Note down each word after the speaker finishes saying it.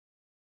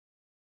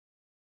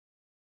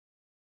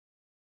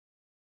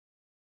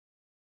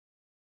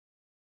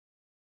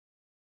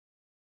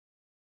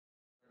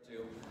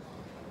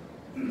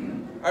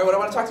All right, what I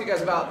want to talk to you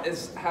guys about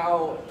is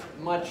how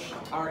much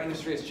our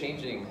industry is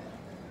changing.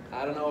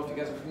 I don't know if you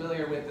guys are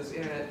familiar with this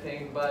internet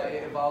thing, but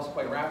it evolves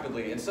quite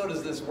rapidly, and so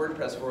does this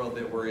WordPress world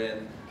that we're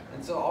in.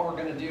 And so all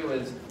we're going to do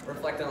is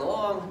reflect on a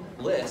long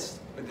list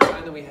with the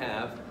time that we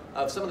have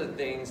of some of the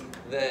things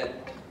that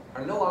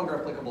are no longer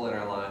applicable in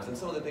our lives, and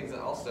some of the things that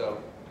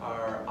also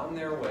are on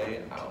their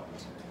way out.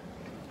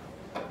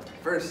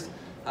 First,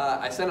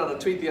 I sent out a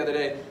tweet the other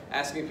day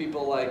asking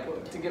people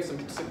to give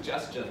some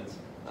suggestions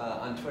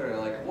on Twitter,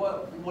 like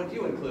what would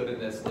you include in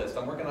this list?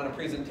 I'm working on a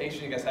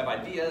presentation, you guys have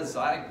ideas,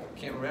 I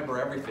can't remember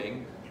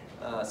everything,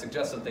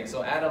 suggest some things.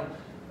 So Adam,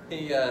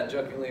 he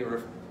jokingly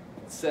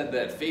said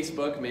that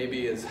Facebook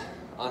maybe is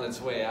on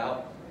its way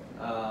out.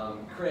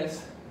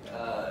 Chris,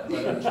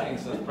 let him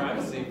change the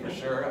privacy for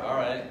sure, all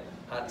right,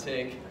 hot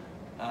take.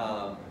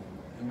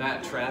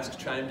 Matt Trask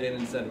chimed in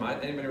and said,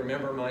 anybody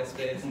remember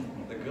MySpace?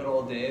 The good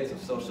old days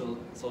of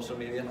social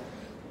media.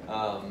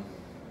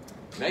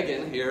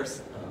 Megan here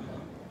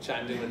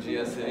chimed in with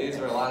GSAs,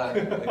 where a lot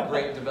of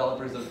great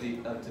developers of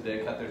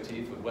today cut their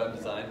teeth with web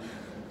design.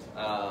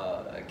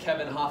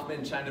 Kevin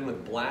Hoffman chimed in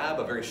with Blab,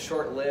 a very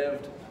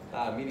short-lived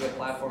media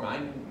platform.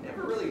 I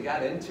never really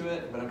got into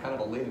it, but I'm kind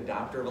of a late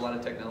adopter of a lot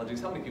of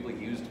technologies. How many people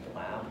used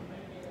Blab?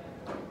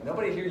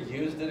 Nobody here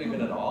used it even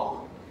at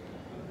all?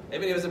 I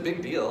mean, it was a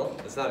big deal.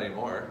 It's not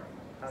anymore.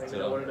 I don't even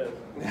know what it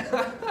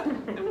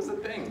is. It was a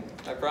thing,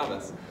 I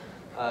promise.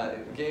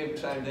 Gabe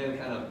chimed in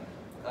kind of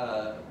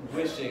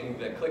wishing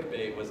that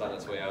clickbait was on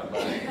its way out,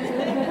 but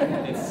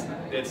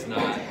it's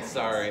not.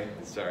 Sorry.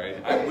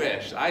 I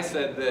wish. I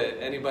said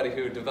that anybody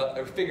who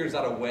figures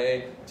out a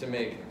way to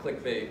make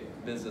clickbait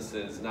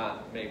businesses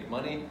not make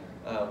money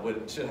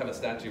should have a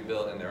statue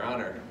built in their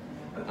honor.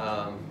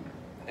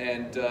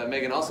 And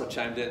Megan also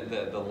chimed in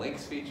the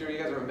links feature. You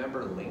guys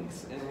remember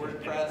links in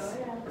WordPress?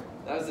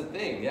 That was the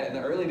thing. Yeah, in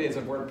the early days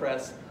of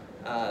WordPress,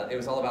 it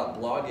was all about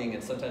blogging,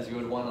 and sometimes you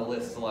would want to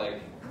list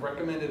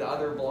recommended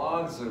other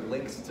blogs or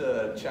links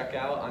to check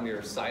out on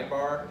your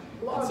sidebar.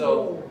 And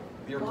so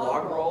your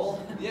blog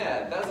roll,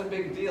 yeah, that was a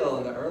big deal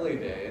in the early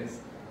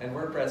days. And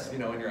WordPress, in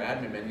your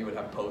admin menu, you would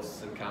have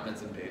posts and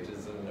comments and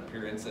pages and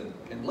appearance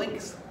and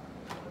links.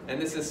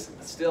 And this is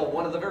still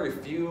one of the very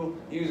few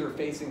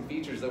user-facing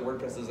features that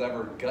WordPress has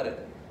ever gutted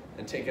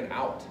and taken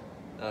out.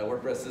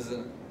 WordPress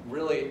isn't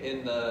really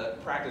in the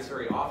practice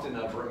very often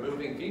of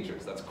removing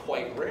features. That's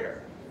quite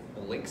rare.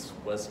 The links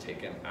was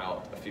taken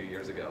out a few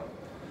years ago.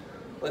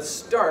 Let's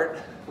start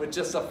with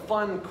just a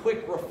fun,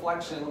 quick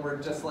reflection. We're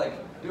just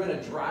doing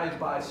a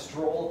drive-by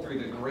stroll through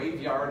the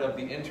graveyard of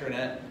the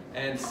internet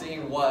and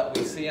seeing what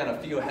we see on a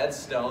few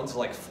headstones,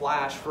 like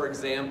Flash, for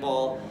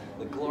example,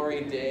 the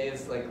glory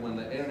days, when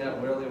the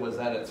internet really was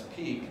at its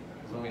peak,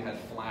 was when we had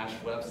Flash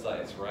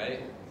websites,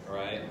 right?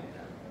 Right?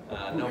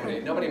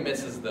 Nobody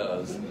misses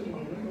those.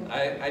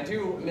 I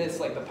do miss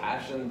the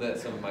passion that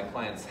some of my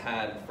clients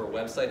had for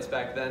websites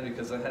back then,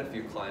 because I had a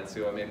few clients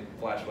who I made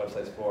Flash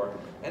websites for,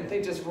 and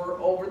they just were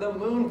over the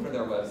moon for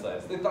their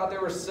websites. They thought they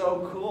were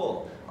so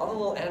cool. All the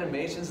little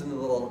animations and the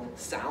little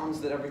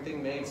sounds that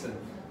everything makes,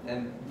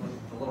 and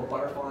the little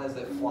butterflies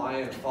that fly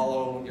and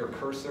follow your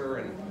cursor,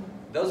 and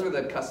those were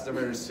the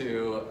customers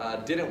who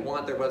didn't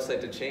want their website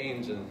to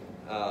change, and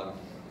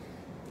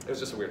it was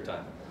just a weird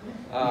time.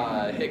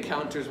 Hit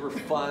counters were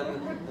fun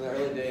in the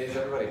early days.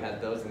 Everybody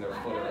had those in their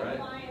footer, right? I had a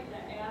client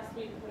that asked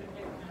me to put a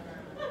hit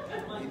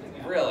counter a month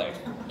ago. Really?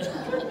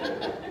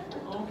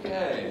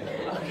 Okay.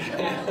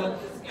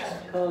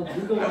 I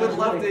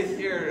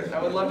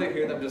would love to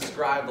hear them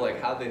describe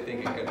how they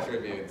think it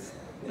contributes,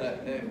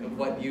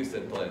 what use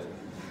it plays.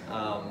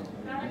 How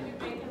did you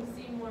make them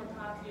seem more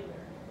popular?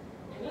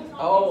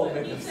 Oh,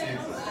 he said,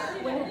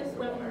 when it's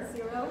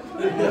zero.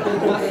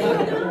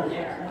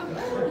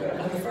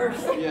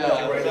 First.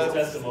 Yeah, write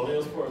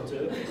testimonials for them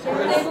too.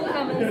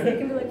 They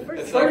can be like,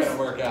 first. It's not going to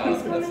work out.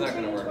 It's not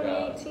going to work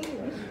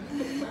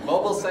out.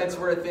 Mobile sites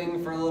were a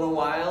thing for a little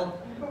while,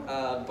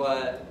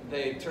 but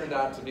they turned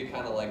out to be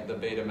kind of like the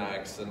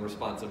Betamax and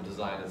responsive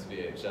design as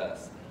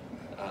VHS,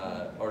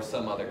 or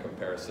some other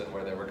comparison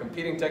where there were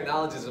competing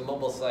technologies and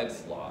mobile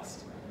sites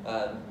lost.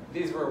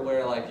 These were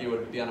where you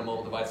would be on a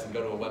mobile device and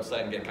go to a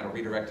website and get kind of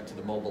redirected to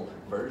the mobile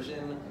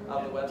version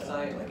of the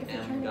website, like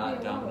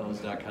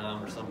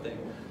m.dominoes.com or something.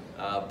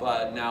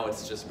 But now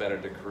it's just better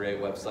to create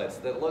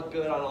websites that look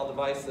good on all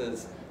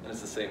devices, and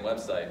it's the same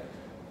website.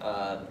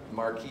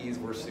 Marquees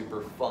were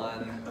super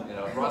fun.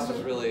 Ross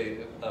was really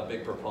a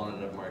big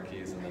proponent of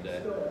marquees in the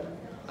day.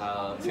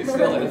 He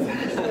still is.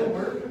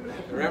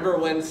 Remember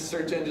when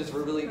search engines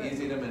were really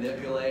easy to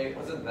manipulate?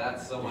 Wasn't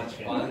that so much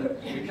fun?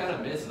 We kind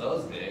of miss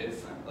those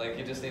days.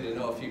 You just need to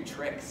know a few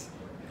tricks,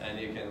 and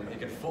you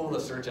can fool the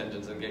search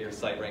engines and get your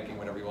site ranking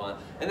whenever you want.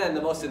 And then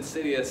the most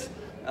insidious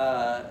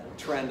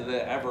trend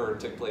that ever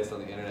took place on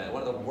the internet.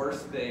 One of the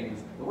worst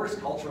things, the worst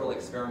cultural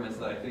experiments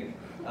that I think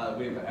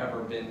we've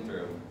ever been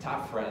through.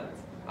 Top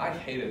friends. I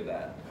hated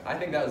that. I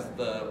think that was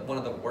one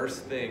of the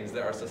worst things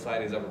that our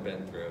society's ever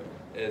been through.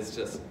 Is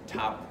just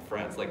top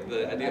friends.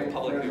 The idea of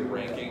publicly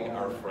ranking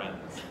our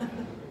friends.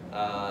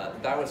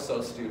 That was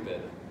so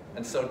stupid.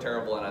 and so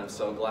terrible, and I'm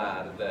so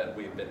glad that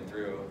we've been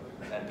through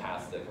and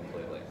passed it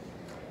completely.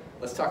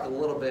 Let's talk a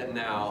little bit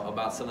now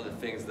about some of the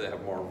things that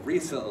have more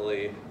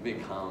recently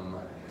become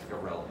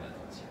irrelevant.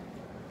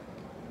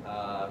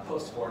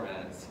 Post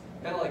formats,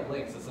 kind of like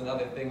links, is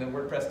another thing that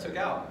WordPress took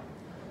out.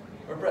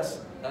 WordPress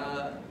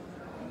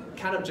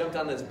kind of jumped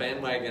on this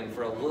bandwagon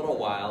for a little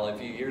while a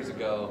few years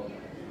ago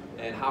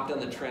and hopped on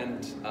the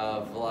trend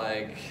of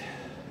like,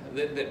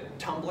 that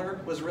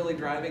Tumblr was really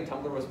driving.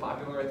 Tumblr was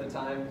popular at the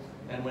time,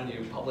 and when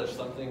you published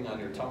something on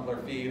your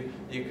Tumblr feed,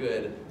 you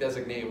could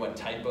designate what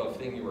type of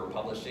thing you were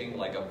publishing,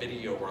 like a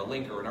video or a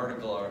link or an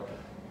article or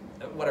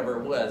whatever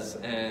it was,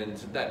 and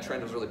that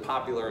trend was really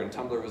popular, and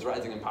Tumblr was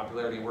rising in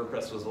popularity, and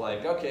WordPress was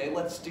like, okay,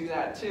 let's do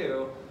that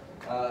too,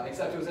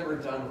 except it was never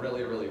done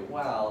really, really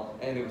well,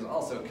 and it was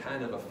also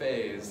kind of a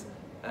phase,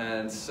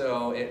 and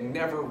so it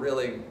never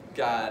really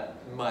got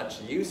much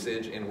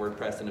usage in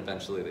WordPress, and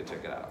eventually they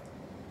took it out.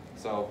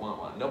 So,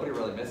 nobody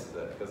really misses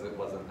it because it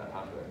wasn't that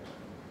popular.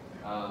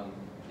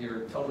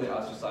 You're totally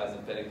ostracized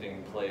if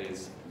anything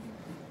plays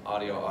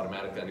audio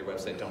automatically on your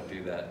website. Don't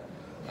do that.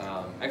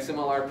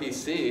 XML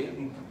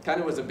RPC kind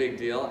of was a big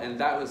deal, and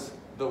that was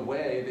the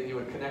way that you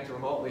would connect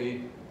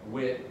remotely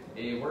with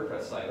a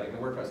WordPress site. Like the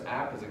WordPress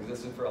app has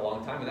existed for a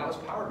long time, and that was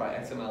powered by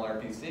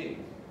XML RPC.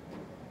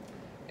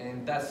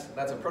 And that's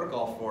a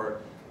protocol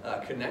for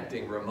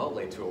connecting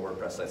remotely to a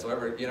WordPress site. So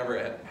you never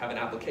have an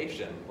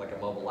application, like a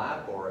mobile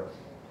app or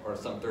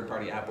some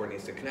third-party app where it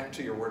needs to connect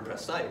to your WordPress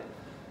site.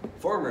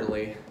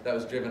 Formerly, that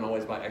was driven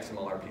always by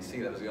XML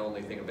RPC. That was the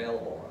only thing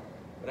available.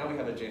 But now we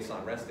have a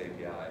JSON REST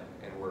API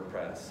in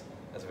WordPress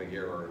as of a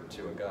year or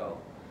two ago.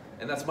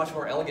 And that's much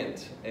more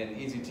elegant and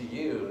easy to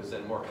use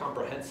and more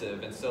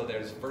comprehensive, and so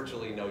there's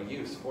virtually no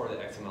use for the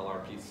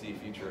XML RPC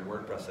feature in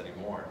WordPress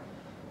anymore.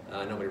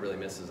 Nobody really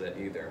misses it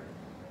either.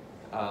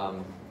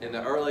 In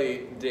the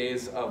early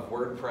days of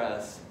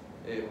WordPress,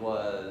 it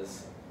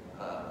was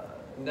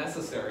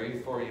necessary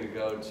for you to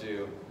go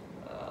to,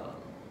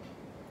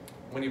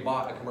 when you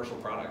bought a commercial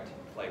product,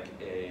 like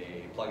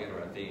a plugin or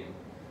a theme,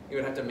 you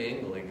would have to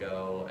manually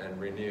go and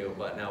renew,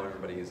 but now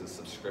everybody uses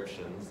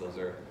subscriptions. Those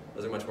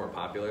are much more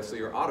popular, so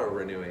you're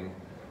auto-renewing.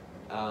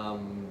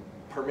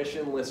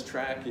 Permissionless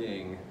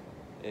tracking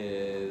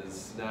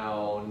is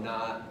now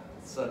not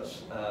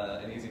such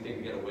an easy thing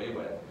to get away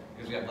with,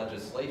 because we have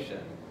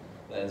legislation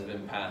that has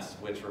been passed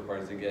which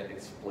requires you to get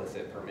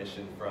explicit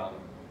permission from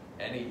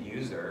any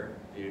user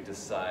you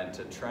decide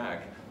to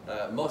track.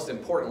 Most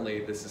importantly,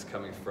 this is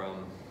coming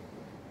from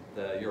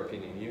the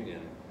European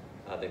Union.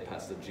 They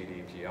passed the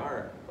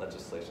GDPR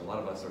legislation. A lot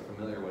of us are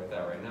familiar with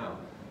that right now.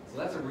 So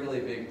that's a really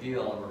big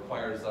deal and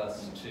requires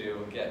us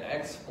to get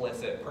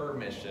explicit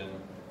permission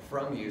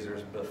from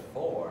users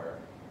before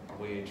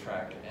we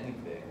track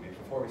anything,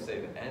 before we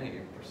save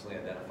any personally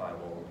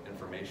identifiable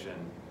information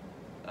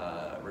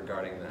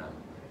regarding them.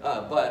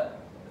 But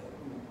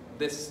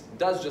this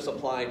does just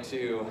apply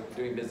to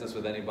doing business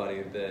with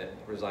anybody that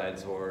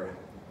resides or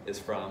is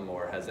from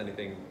or has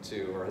anything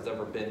to or has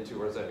ever been to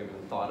or has ever even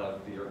thought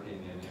of the European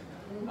Union.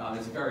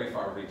 It's very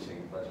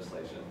far-reaching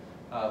legislation.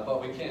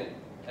 But we can't,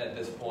 at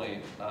this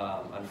point,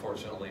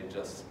 unfortunately,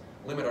 just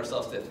limit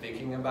ourselves to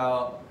thinking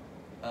about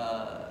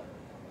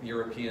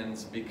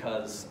Europeans,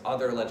 because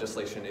other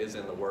legislation is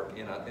in the works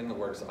in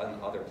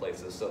other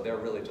places. So they're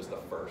really just the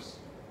first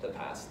to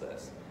pass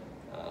this.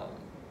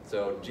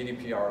 So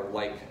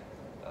GDPR-like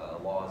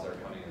laws are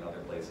coming in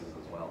other places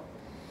as well.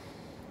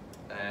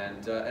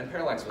 And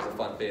parallax was a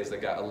fun phase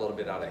that got a little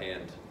bit out of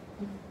hand.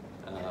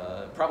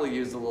 Probably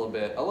used just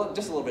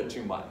a little bit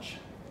too much.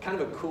 Kind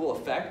of a cool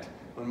effect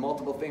when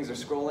multiple things are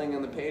scrolling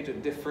on the page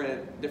at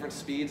different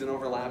speeds and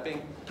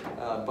overlapping.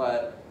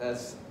 But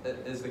as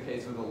is the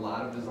case with a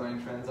lot of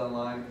design trends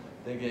online,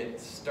 they get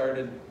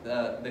started,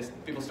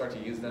 people start to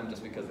use them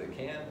just because they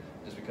can,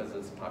 just because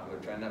it's a popular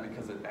trend, not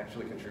because it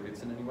actually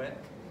contributes in any way.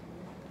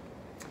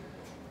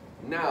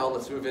 Now,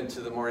 let's move into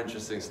the more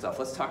interesting stuff.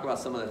 Let's talk about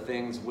some of the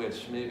things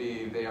which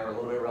maybe they are a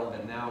little bit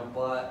relevant now,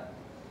 but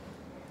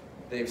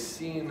they've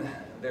seen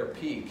their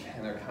peak,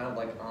 and they're kind of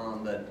like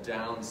on the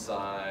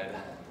downside.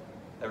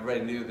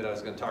 Everybody knew that I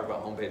was going to talk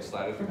about homepage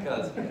sliders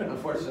because,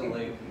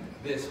 unfortunately,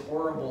 this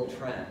horrible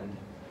trend,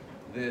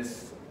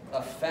 this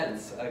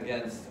offense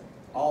against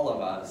all of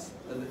us,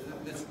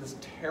 this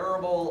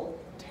terrible,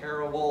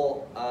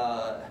 terrible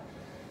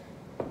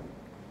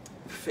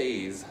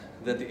phase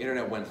that the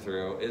internet went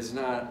through is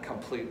not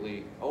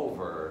completely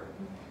over.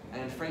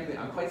 And frankly,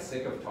 I'm quite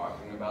sick of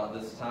talking about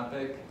this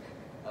topic.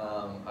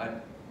 I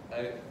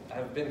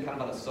have been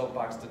kind of on a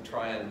soapbox to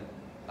try and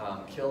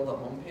kill the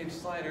homepage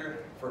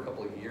slider for a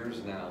couple of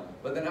years now,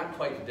 but they're not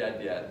quite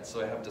dead yet,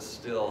 so I have to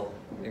still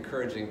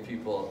encouraging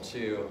people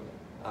to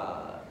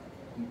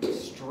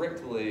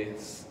strictly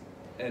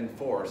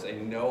enforce a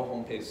no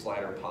homepage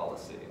slider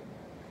policy.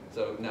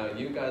 So now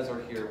you guys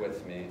are here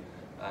with me.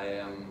 I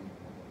am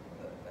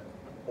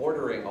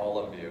ordering all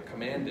of you,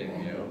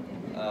 commanding you,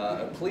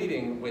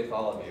 pleading with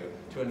all of you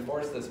to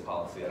enforce this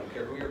policy. I don't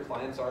care who your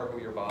clients are,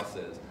 who your boss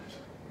is.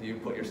 You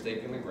put your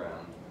stake in the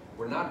ground.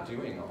 We're not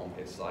doing a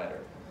homepage slider.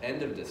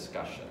 End of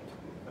discussion.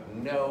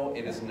 No,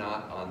 it is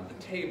not on the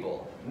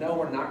table. No,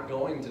 we're not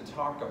going to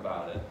talk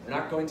about it. We're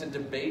not going to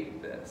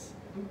debate this.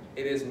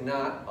 It is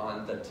not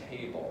on the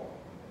table.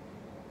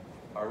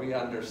 Are we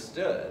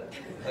understood?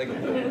 Like,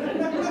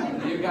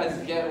 do you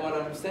guys get what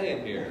I'm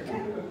saying here?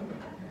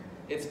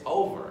 It's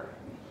over.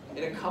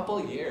 In a couple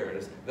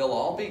years, they'll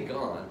all be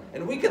gone,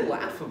 and we can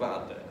laugh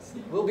about this.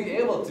 We'll be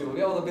able to. We'll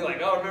be able to be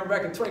like, oh, remember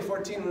back in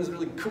 2014 when it was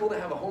really cool to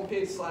have a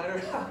homepage slider?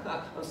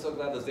 I'm so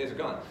glad those days are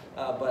gone.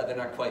 But they're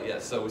not quite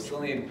yet, so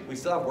we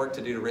still have work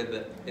to do to rid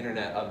the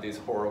internet of these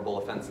horrible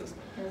offenses.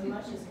 As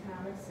much as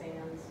Comic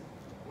Sans.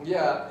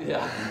 Yeah.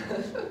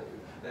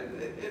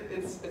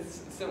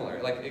 It's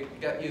similar. Like, it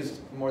got used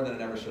more than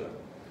it ever should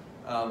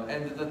have.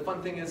 And the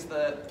fun thing is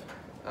that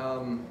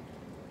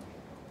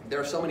there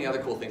are so many other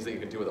cool things that you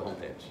can do with a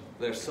homepage.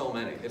 There's so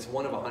many. It's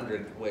one of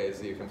 100 ways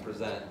that you can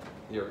present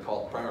your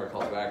primary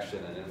call to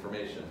action and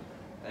information.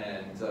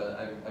 And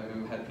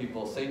I've had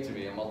people say to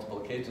me on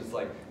multiple occasions,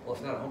 like, well, if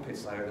it's not a homepage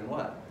slider, then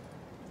what?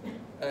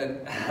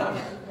 And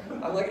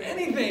I'm like,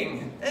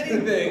 anything.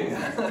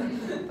 There's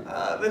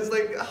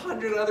like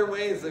 100 other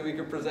ways that we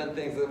could present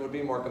things that would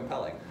be more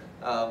compelling.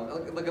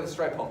 Look at the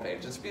Stripe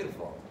homepage. It's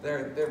beautiful.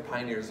 They're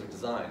pioneers of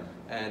design,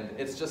 and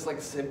it's just like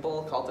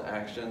simple call to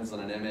actions on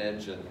an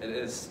image, and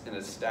it's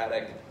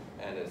static,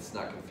 and it's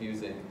not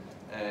confusing,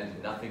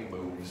 and nothing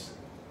moves.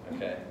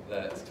 Okay,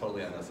 that's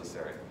totally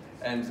unnecessary.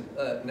 And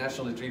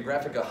National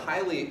Geographic, a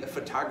highly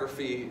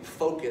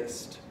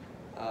photography-focused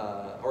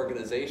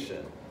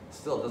organization,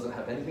 still doesn't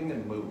have anything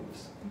that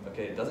moves.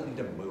 Okay, it doesn't need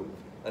to move.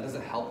 That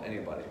doesn't help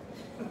anybody.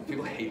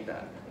 People hate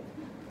that.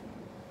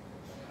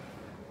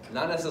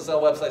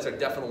 Non-SSL websites are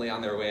definitely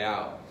on their way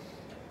out.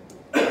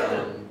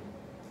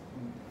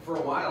 For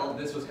a while,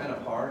 this was kind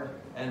of hard,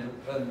 and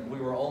we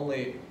were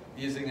only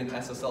using an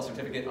SSL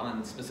certificate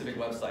on specific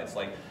websites,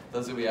 like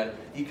those that we had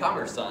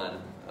e-commerce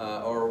on,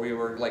 or we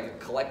were like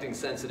collecting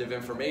sensitive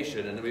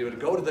information, and we would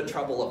go to the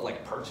trouble of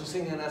like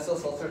purchasing an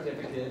SSL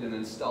certificate and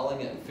installing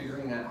it and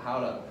figuring out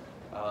how to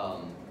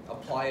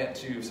apply it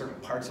to certain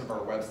parts of our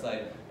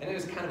website, and it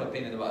was kind of a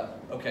pain in the butt.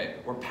 Okay,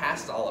 we're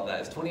past all of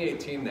that. It's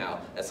 2018 now.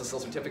 SSL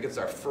certificates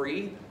are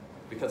free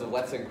because of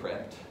Let's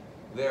Encrypt.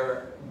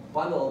 They're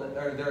bundled,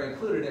 or they're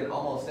included in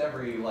almost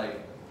every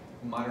like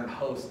modern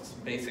host's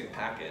basic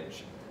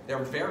package. They're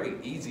very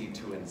easy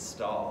to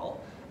install,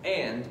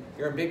 and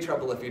you're in big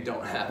trouble if you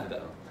don't have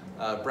them.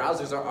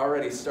 Browsers are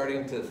already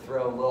starting to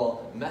throw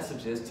little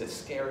messages to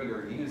scare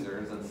your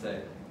users and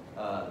say,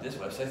 this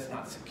website's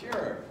not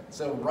secure.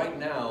 So right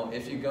now,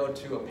 if you go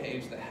to a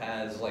page that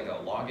has like a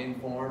login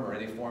form or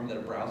any form that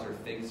a browser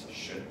thinks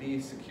should be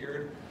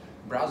secured,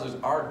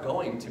 browsers are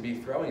going to be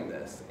throwing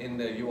this in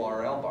the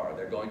URL bar.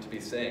 They're going to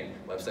be saying,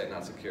 website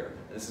not secure.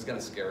 This is going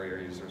to scare your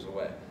users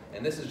away.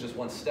 And this is just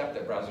one step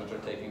that browsers are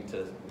taking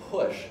to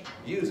push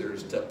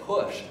users, to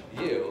push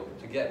you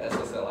to get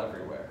SSL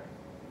everywhere.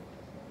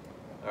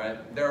 All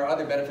right, there are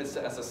other benefits to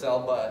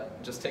SSL,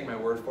 but just take my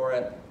word for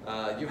it.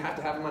 You have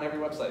to have them on every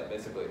website,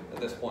 basically, at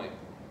this point.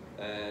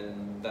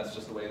 And that's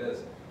just the way it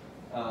is.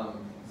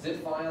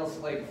 Zip files,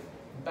 like,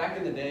 back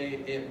in the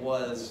day, it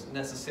was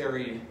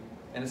necessary,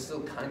 and it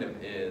still kind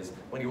of is,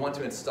 when you want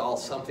to install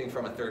something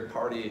from a third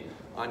party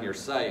on your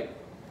site,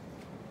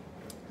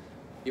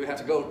 you would have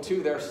to go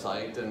to their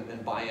site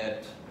and buy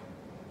it,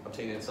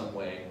 obtain it in some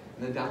way,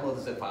 and then download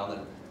the zip file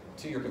then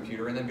to your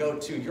computer, and then go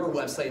to your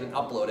website and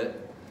upload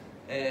it.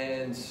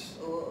 And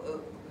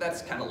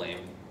that's kind of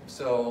lame.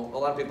 So a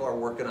lot of people are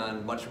working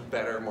on much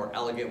better, more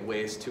elegant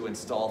ways to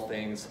install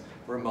things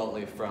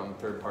remotely from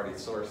third-party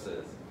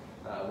sources.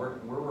 We're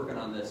working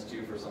on this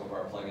too for some of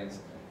our plugins.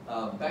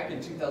 Back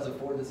in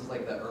 2004, this is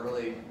like the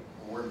early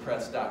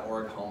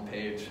WordPress.org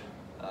homepage,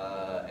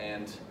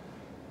 and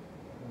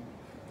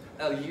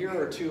a year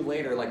or two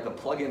later, like the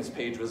plugins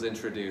page was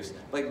introduced.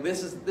 Like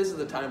this is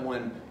the time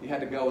when you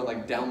had to go and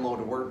like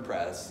download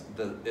WordPress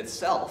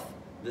itself,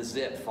 the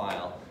zip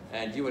file.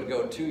 And you would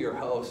go to your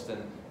host,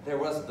 and there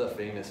was the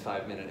famous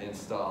 5-minute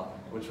install,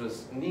 which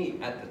was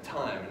neat at the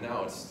time, and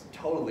now it's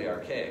totally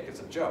archaic. It's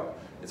a joke.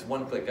 It's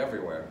one click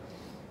everywhere.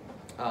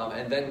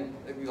 And then,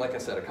 like I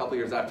said, a couple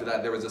years after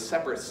that, there was a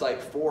separate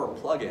site for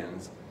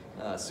plugins,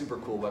 super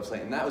cool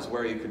website, and that was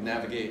where you could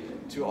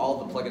navigate to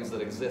all the plugins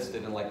that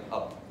existed in like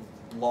a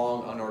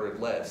long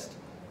unordered list.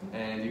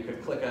 And you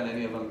could click on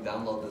any of them,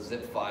 download the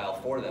zip file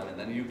for them, and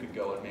then you could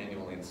go and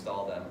manually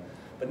install them.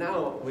 But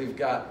now we've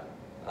got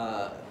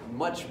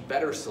much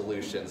better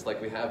solutions,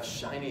 like we have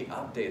shiny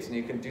updates, and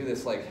you can do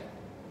this like,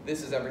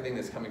 this is everything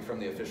that's coming from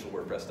the official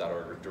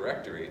WordPress.org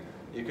directory.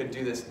 You could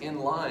do this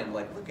inline,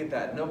 like look at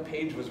that, no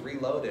page was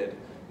reloaded,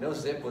 no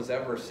zip was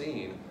ever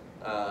seen,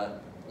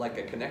 like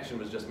a connection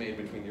was just made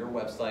between your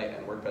website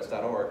and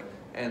WordPress.org,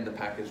 and the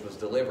package was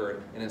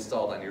delivered and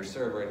installed on your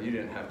server, and you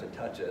didn't have to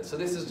touch it. So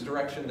this is the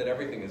direction that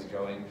everything is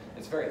going.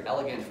 It's very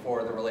elegant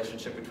for the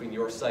relationship between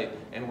your site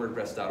and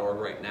WordPress.org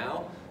right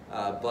now,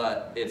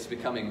 but it's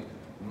becoming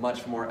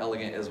much more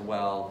elegant as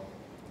well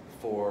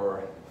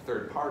for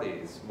third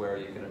parties, where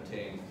you can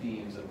obtain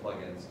themes and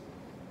plugins.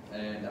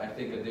 And I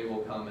think a day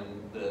will come in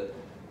the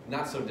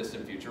not so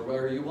distant future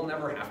where you will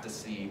never have to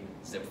see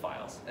zip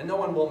files, and no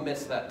one will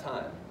miss that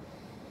time.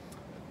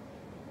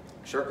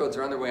 Shortcodes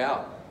are on their way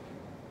out.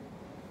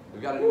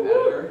 We've got a new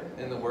editor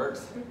in the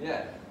works.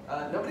 Yeah,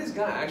 nobody's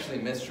gonna actually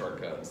miss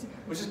shortcodes,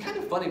 which is kind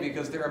of funny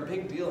because they're a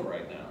big deal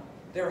right now.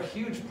 They're a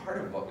huge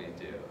part of what we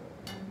do.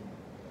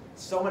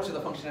 So much of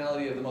the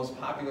functionality of the most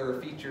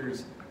popular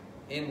features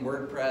in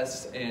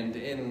WordPress and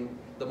in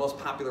the most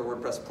popular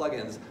WordPress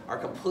plugins are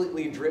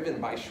completely driven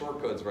by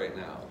shortcodes right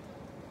now.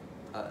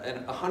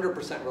 And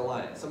 100%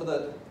 reliant. Some of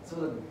the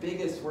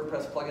biggest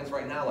WordPress plugins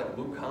right now, like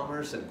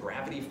WooCommerce and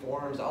Gravity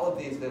Forms, all of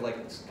these, they like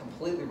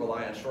completely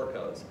rely on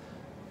shortcodes.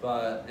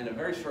 But in a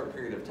very short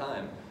period of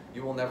time,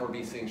 you will never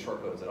be seeing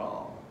shortcodes at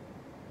all,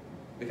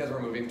 because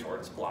we're moving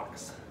towards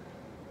blocks.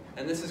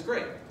 And this is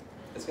great.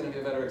 It's going to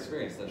be a better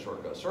experience than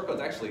shortcodes.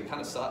 Shortcodes actually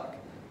kind of suck.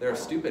 They're a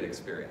stupid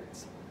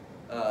experience.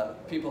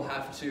 People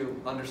have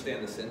to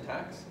understand the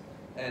syntax,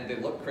 and they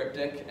look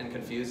cryptic and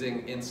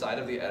confusing inside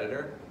of the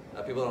editor.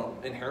 People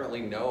don't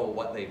inherently know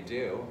what they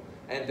do,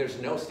 and there's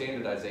no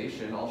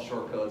standardization. All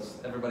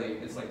shortcodes, everybody,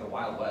 it's like the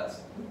Wild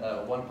West.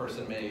 One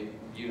person may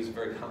use a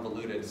very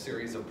convoluted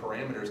series of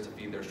parameters to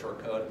feed their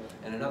shortcode,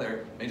 and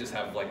another may just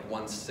have like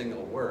one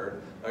single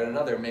word, or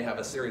another may have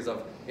a series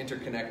of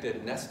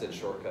interconnected, nested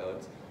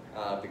shortcodes,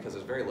 because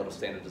there's very little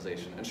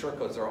standardization. And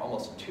shortcodes are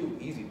almost too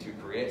easy to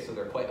create, so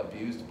they're quite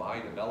abused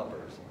by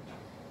developers.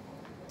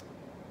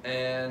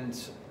 And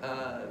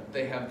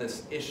they have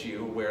this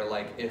issue where,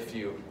 like, if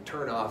you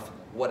turn off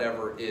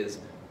whatever is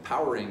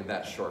powering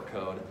that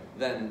shortcode,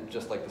 then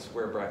just like the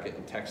square bracket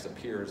and text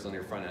appears on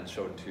your front end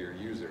showed to your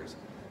users,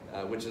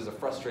 which is a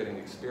frustrating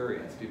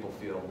experience. People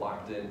feel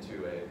locked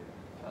into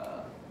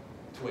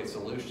a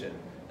solution.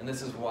 And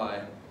this is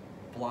why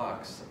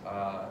blocks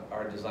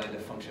are designed to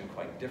function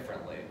quite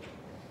differently.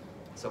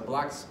 So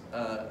blocks,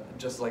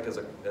 just like as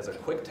a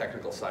quick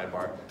technical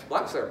sidebar,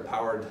 blocks are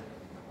powered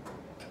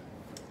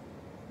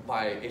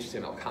by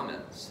HTML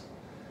comments,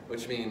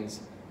 which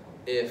means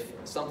if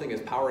something is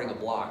powering a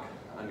block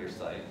on your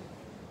site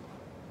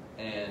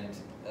and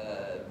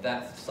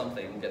that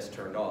something gets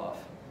turned off,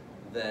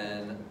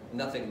 then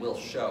nothing will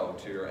show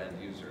to your end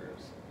users.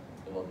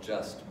 It will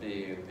just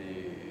be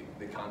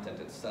the content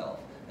itself.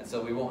 And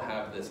so we won't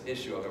have this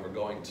issue of ever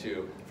going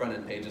to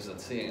front-end pages and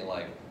seeing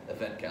like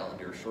event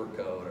calendar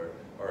shortcode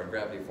or a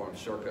Gravity Forms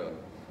shortcode.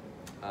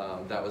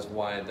 That was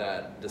why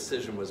that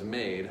decision was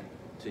made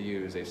to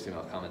use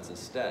HTML comments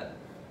instead.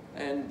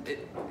 And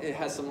it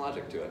has some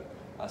logic to it.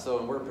 So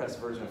in WordPress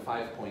version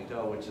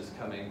 5.0, which is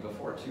coming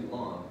before too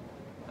long,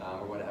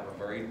 we're going to have a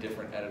very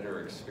different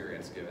editor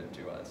experience given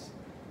to us.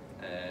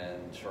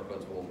 And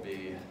shortcodes will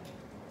be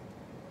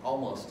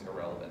almost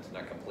irrelevant,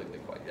 not completely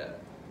quite yet,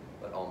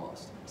 but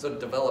almost. So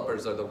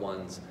developers are the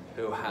ones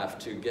who have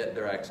to get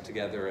their act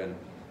together and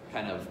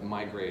kind of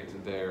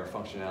migrate their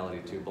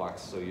functionality to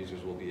blocks so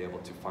users will be able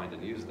to find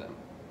and use them.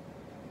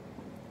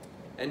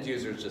 End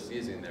users just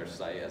using their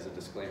site, as a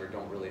disclaimer,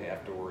 don't really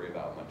have to worry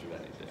about much of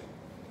anything.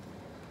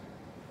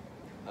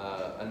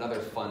 Another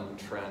fun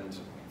trend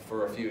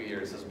for a few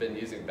years has been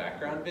using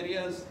background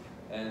videos,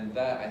 and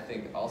that I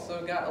think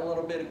also got a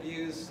little bit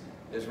abused.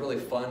 It's really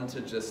fun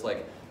to just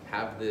like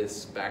have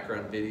this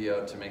background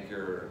video to make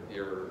your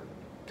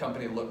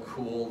company look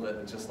cool,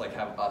 that just like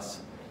have us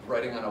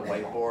writing on a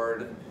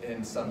whiteboard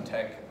in some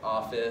tech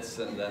office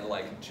and then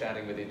like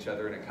chatting with each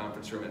other in a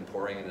conference room and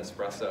pouring an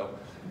espresso.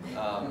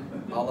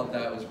 All of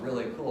that was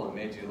really cool and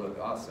made you look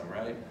awesome,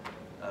 right?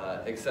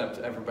 Except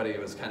everybody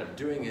was kind of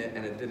doing it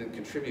and it didn't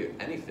contribute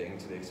anything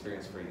to the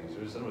experience for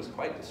users, and it was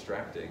quite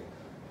distracting.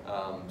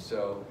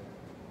 So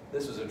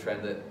this was a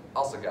trend that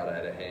also got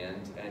out of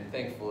hand and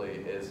thankfully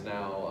is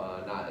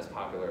now not as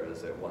popular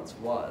as it once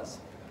was.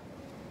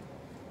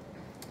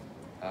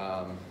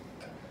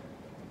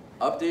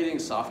 Updating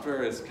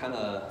software is kind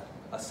of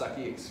a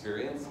sucky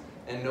experience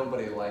and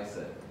nobody likes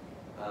it.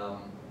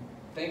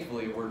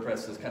 Thankfully,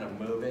 WordPress is kind of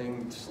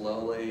moving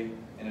slowly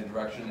in a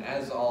direction,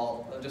 as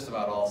just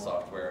about all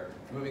software,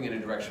 moving in a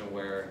direction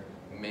where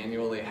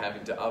manually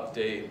having to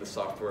update the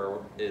software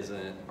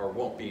isn't or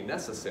won't be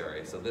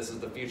necessary. So this is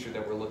the future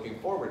that we're looking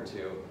forward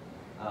to,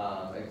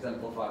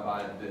 exemplified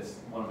by this,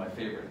 one of my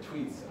favorite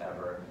tweets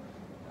ever,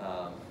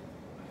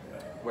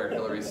 where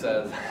Hillary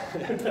says,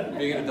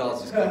 being an adult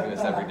is just clicking this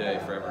every day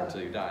forever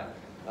until you die.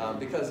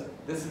 Because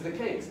this is the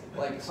case.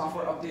 Like,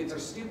 software updates are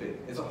stupid.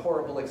 It's a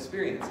horrible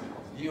experience.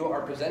 You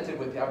are presented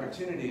with the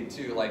opportunity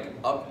to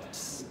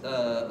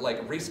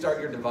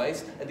restart your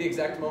device at the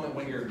exact moment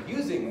when you're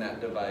using that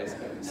device.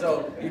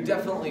 So you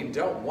definitely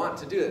don't want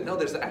to do it. No,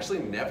 there's actually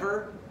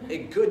never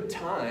a good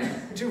time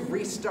to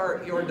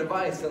restart your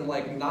device and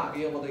like not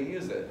be able to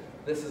use it.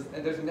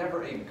 And there's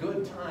never a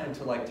good time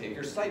to like take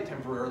your site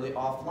temporarily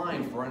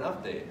offline for an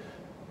update.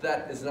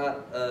 That is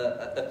not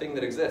a thing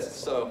that exists.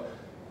 So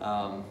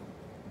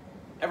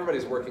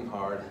everybody's working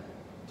hard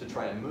to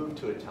try and move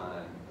to a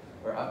time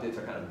where updates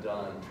are kind of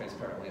done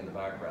transparently in the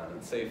background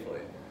and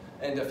safely.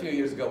 And a few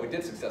years ago, we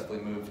did successfully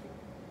move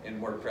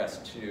in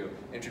WordPress to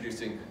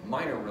introducing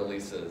minor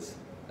releases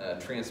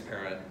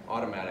transparent,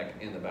 automatic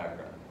in the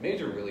background.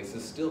 Major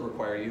releases still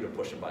require you to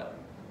push a button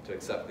to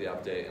accept the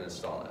update and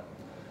install it.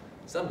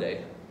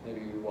 Someday,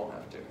 maybe you won't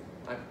have to.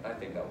 I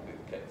think that will be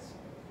the case.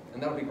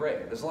 And that would be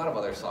great. There's a lot of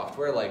other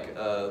software like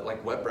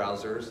web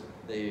browsers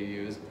that you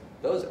use.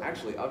 Those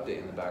actually update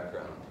in the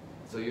background.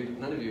 So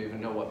none of you even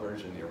know what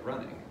version you're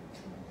running.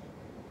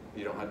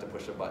 You don't have to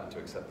push a button to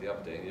accept the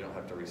update. You don't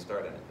have to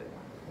restart anything.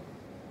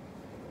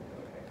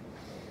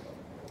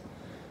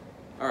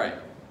 All right.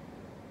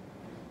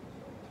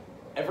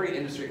 Every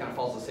industry kind of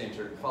follows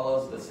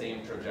the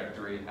same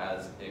trajectory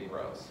as it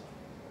grows.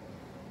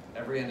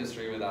 Every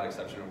industry without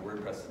exception, and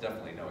WordPress is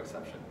definitely no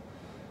exception.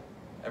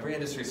 Every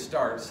industry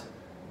starts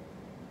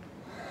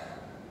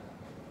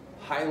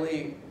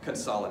highly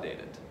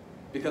consolidated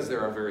because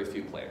there are very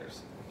few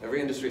players. Every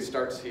industry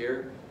starts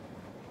here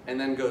and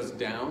then goes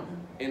down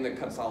in the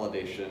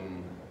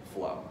consolidation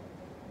flow.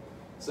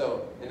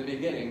 So in the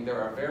beginning,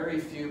 there are very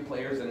few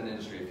players in an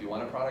industry. If you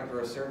want a product or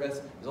a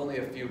service, there's only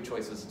a few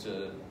choices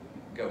to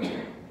go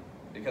to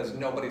because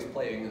nobody's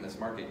playing in this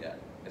market yet.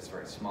 It's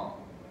very small.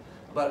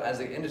 But as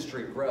the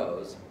industry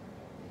grows,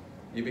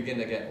 you begin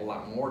to get a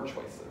lot more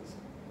choices.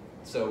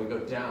 So we go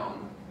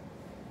down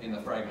in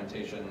the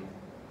fragmentation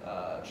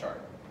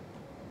chart.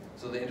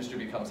 So the industry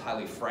becomes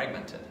highly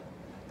fragmented.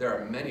 There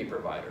are many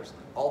providers,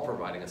 all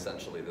providing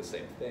essentially the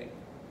same thing.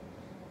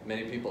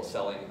 Many people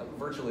selling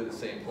virtually the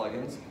same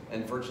plugins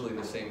and virtually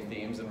the same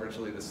themes and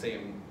virtually the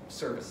same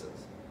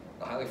services.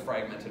 A highly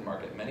fragmented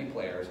market, many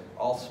players,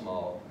 all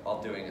small,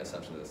 all doing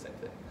essentially the same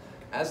thing.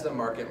 As the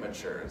market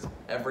matures,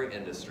 every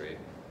industry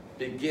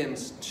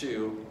begins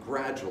to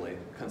gradually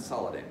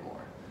consolidate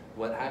more.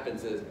 What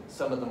happens is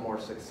some of the more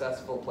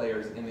successful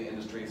players in the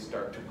industry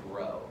start to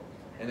grow,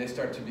 and they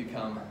start to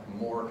become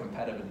more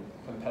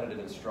competitive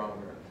and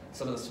stronger.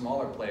 Some of the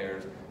smaller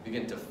players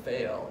begin to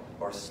fail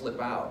or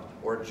slip out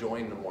or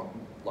join the more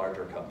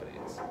larger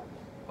companies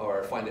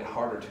or find it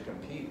harder to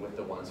compete with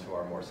the ones who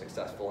are more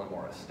successful and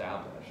more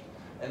established.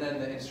 And then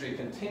the industry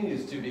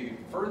continues to be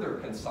further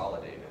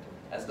consolidated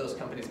as those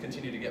companies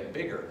continue to get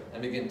bigger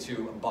and begin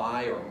to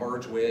buy or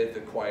merge with,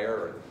 acquire,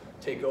 or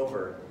take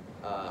over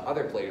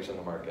other players in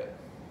the market.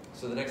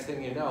 So the next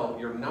thing you know,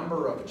 your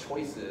number of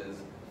choices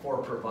for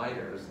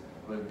providers,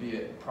 be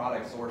it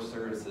products or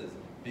services,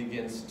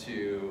 begins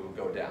to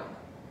go down.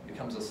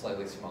 Becomes a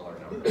slightly smaller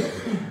number.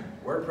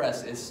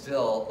 WordPress is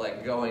still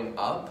like going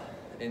up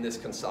in this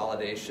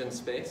consolidation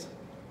space,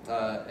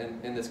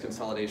 in this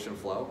consolidation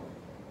flow,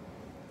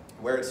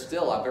 where it's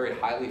still a very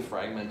highly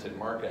fragmented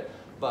market,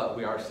 but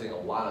we are seeing a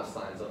lot of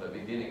signs of it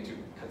beginning to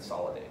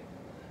consolidate.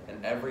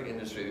 And every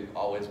industry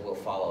always will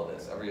follow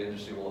this. Every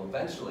industry will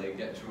eventually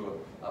get to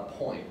a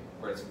point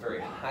where it's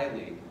very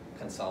highly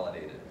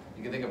consolidated.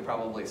 You can think of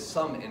probably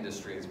some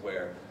industries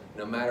where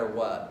no matter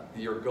what,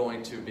 you're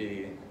going to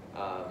be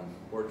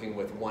working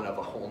with one of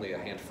only a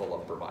handful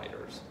of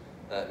providers.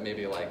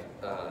 Maybe like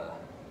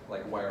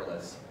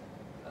wireless,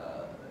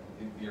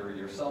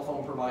 your cell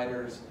phone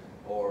providers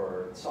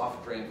or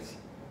soft drinks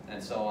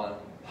and so on.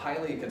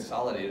 Highly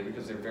consolidated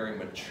because they're very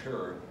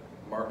mature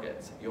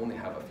markets. You only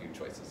have a few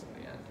choices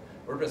in the end.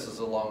 WordPress is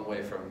a long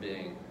way from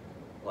being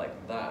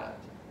like that,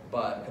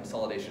 but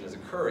consolidation is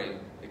occurring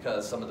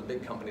because some of the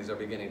big companies are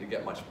beginning to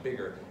get much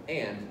bigger,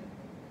 and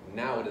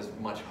now it is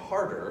much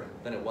harder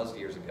than it was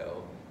years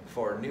ago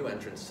for new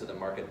entrants to the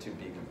market to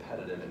be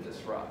competitive and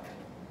disrupt.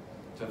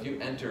 So if you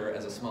enter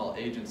as a small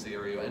agency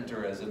or you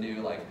enter as a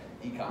new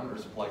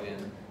e-commerce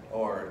plugin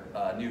or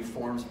a new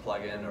forms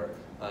plugin or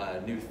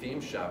a new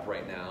theme shop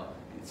right now,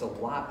 it's a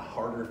lot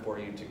harder for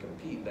you to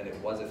compete than it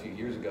was a few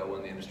years ago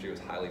when the industry was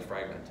highly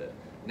fragmented.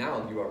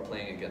 Now you are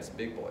playing against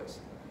big boys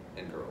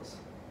and girls,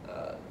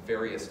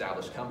 very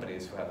established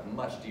companies who have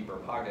much deeper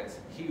pockets,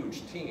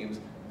 huge teams,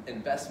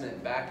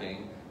 investment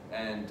backing,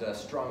 and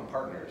strong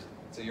partners.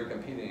 So you're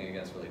competing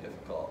against really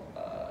difficult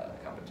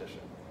competition.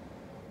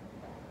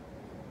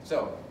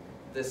 So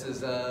this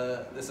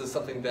is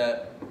something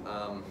that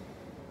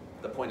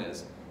the point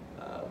is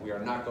we are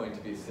not going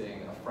to be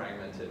seeing a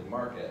fragmented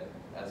market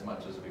as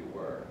much as we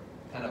were.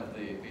 Kind of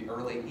the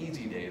early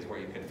easy days where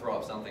you could throw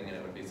up something and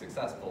it would be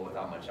successful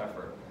without much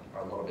effort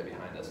are a little bit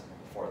behind us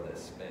for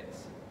this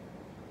space.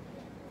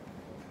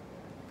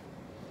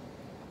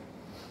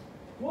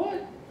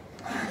 What?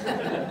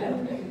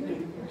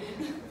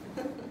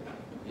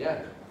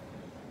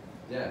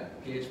 Yeah,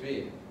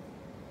 PHP.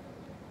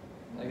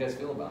 How do you guys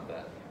feel about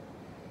that?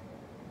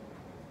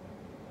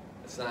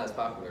 It's not as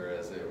popular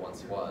as it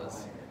once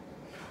was.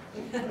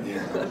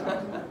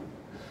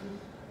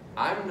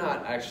 I'm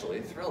not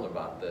actually thrilled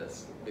about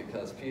this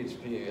because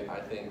PHP, I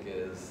think,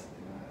 is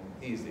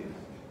easy.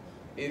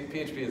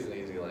 PHP is an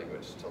easy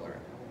language to learn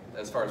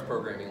as far as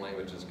programming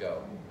languages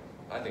go.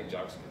 I think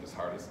JavaScript is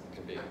hard as it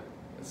can be.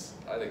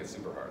 I think it's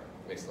super hard.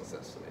 It makes no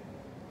sense to me.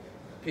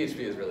 PHP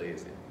is really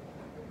easy,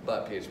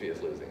 but PHP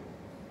is losing.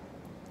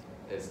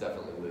 It's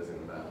definitely losing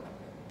the battle.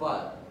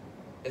 But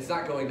it's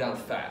not going down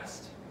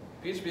fast.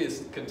 PHP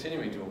is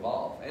continuing to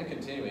evolve and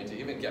continuing to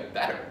even get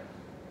better.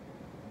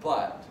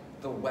 But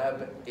the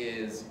web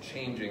is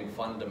changing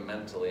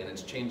fundamentally, and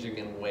it's changing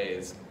in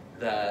ways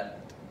that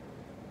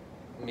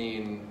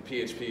mean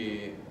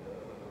PHP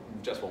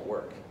just won't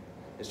work.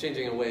 It's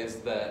changing in ways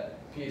that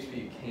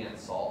PHP can't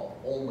solve,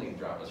 only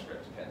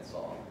JavaScript can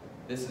solve.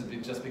 This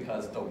is just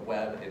because the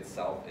web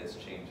itself is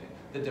changing.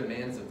 The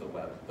demands of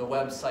the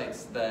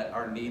websites that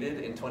are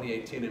needed in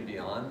 2018 and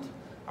beyond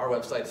are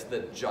websites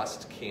that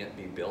just can't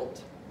be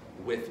built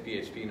with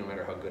PHP no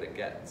matter how good it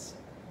gets.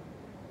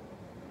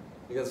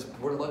 Because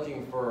we're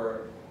looking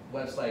for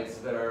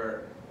websites that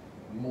are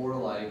more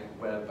like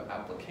web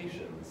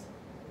applications,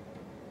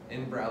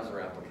 in-browser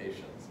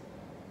applications,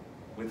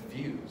 with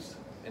views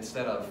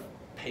instead of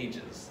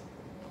pages.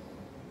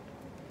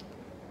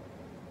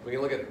 We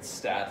can look at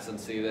stats and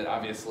see that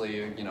obviously,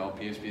 you know,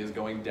 PHP is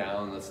going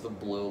down. That's the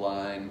blue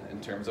line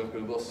in terms of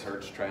Google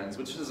search trends,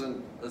 which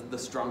isn't the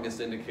strongest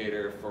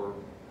indicator for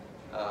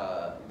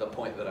the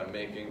point that I'm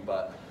making,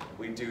 but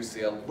we do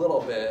see a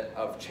little bit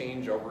of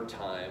change over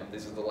time.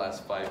 This is the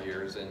last 5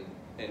 years in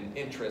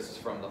interest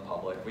from the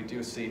public. We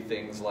do see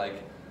things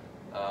like,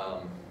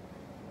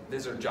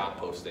 these are job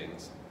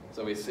postings.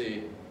 So we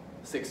see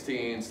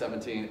 16,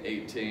 17,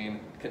 18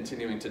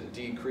 continuing to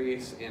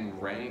decrease in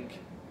rank.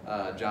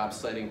 Jobs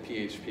citing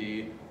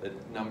PHP, the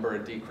number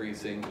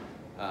decreasing.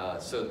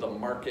 So the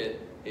market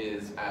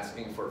is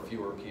asking for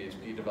fewer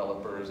PHP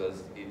developers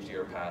as each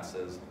year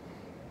passes.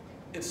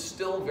 It's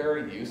still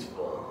very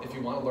useful. If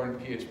you want to learn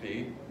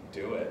PHP,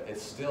 do it.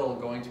 It's still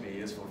going to be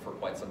useful for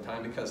quite some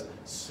time because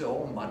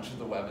so much of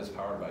the web is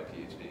powered by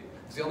PHP.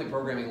 It's the only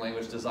programming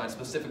language designed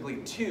specifically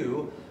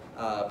to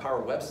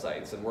power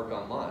websites and work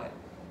online.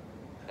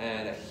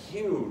 And a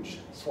huge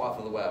swath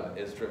of the web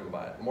is driven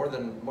by it, more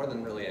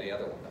than really any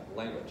other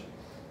language.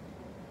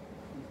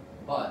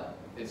 But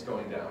it's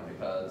going down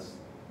because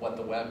what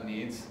the web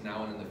needs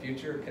now and in the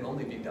future can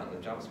only be done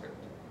with JavaScript.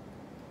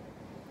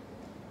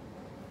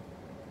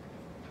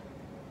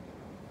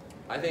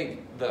 I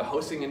think the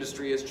hosting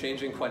industry is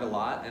changing quite a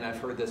lot, and I've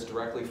heard this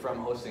directly from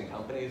hosting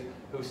companies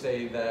who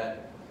say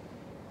that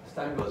as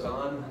time goes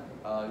on,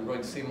 you're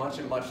going to see much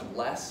and much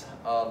less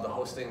of the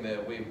hosting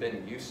that we've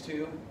been used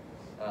to.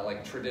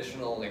 Like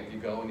traditional, like you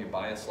go and you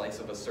buy a slice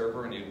of a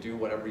server and you do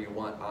whatever you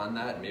want on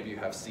that. Maybe you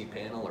have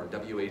cPanel or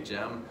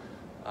WHM,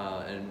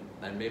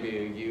 and maybe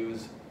you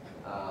use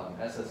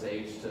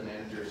SSH to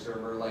manage your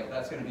server. Like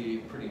that's going to be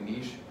pretty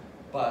niche,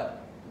 but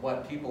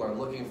what people are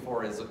looking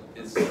for is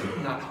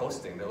not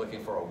hosting. They're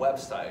looking for a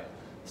website.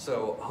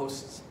 So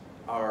hosts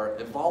are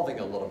evolving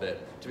a little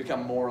bit to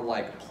become more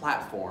like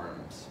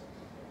platforms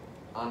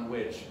on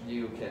which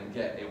you can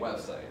get a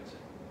website.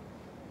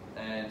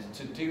 And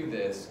to do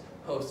this,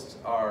 hosts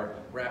are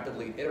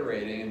rapidly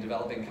iterating and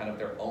developing kind of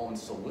their own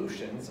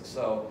solutions.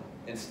 So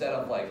instead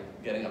of like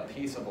getting a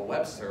piece of a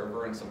web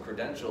server and some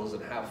credentials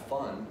and have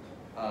fun,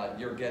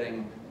 you're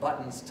getting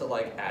buttons to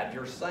like add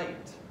your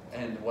site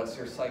and what's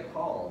your site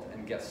called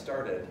and get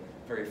started.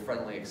 Very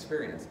friendly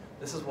experience.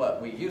 This is what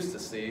we used to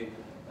see.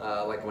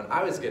 Like when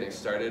I was getting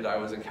started, I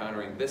was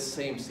encountering this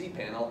same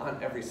cPanel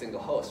on every single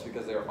host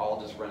because they were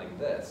all just running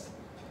this.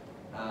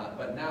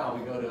 But now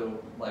we go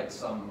to like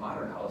some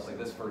modern host like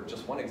this. For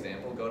just one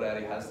example,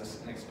 GoDaddy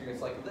has an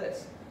experience like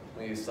this.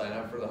 When you sign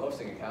up for the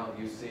hosting account,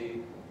 you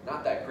see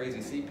not that crazy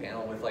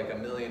cPanel with like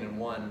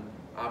 1,000,001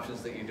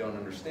 options that you don't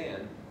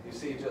understand. You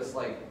see just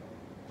like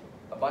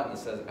a button that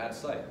says Add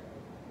Site.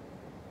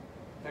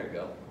 There you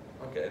go.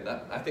 Okay,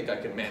 I think I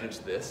can manage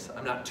this.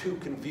 I'm not too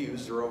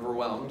confused or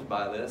overwhelmed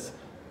by this.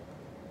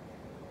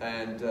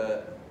 And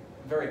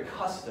very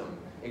custom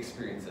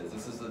experiences.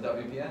 This is the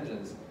WP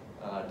Engine's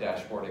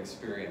dashboard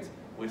experience,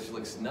 which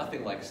looks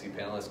nothing like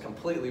cPanel. It's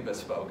completely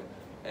bespoke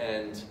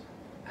and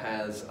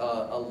has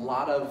a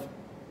lot of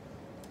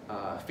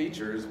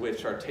features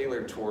which are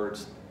tailored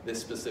towards this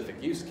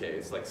specific use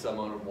case, like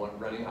someone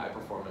running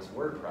high-performance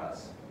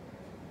WordPress.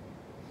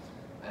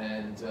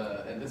 And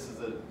this is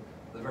a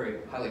very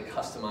highly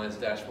customized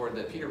dashboard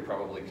that Peter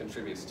probably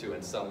contributes to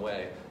in some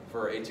way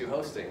for A2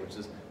 hosting, which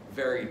is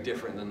very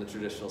different than the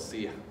traditional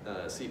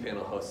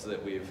cPanel hosts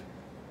that we've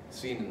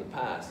seen in the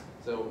past.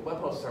 So web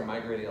hosts are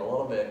migrating a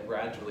little bit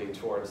gradually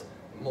towards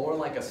more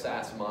like a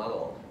SaaS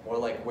model, more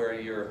like where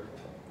you're,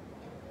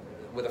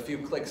 with a few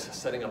clicks,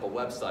 setting up a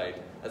website,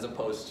 as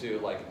opposed to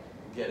like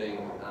getting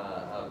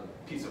a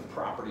piece of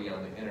property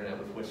on the internet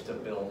with which to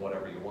build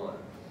whatever you want.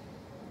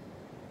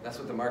 That's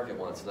what the market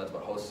wants, and that's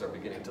what hosts are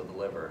beginning to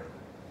deliver.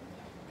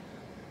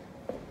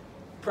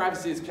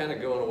 Privacy is kind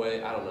of going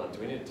away. I don't know, do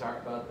we need to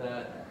talk about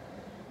that?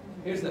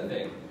 Here's the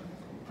thing.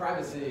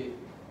 Privacy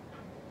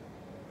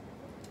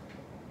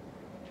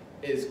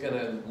is going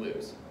to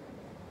lose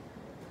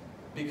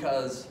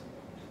because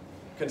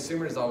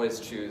consumers always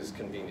choose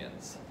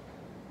convenience.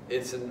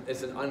 It's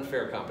an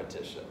unfair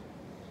competition.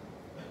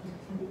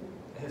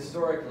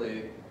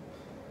 Historically,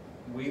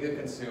 we the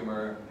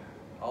consumer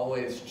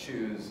always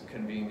choose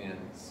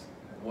convenience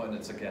when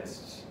it's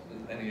against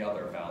any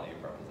other value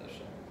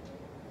proposition.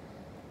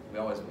 We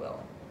always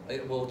will.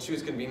 We'll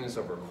choose convenience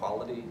over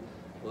quality,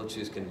 we'll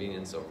choose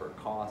convenience over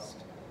cost,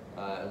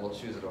 and we'll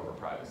choose it over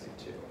privacy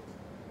too.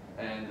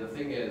 And the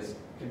thing is,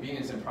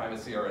 convenience and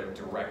privacy are at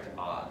direct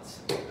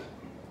odds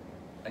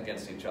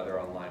against each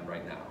other online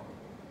right now.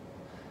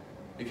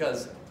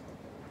 Because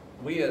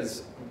we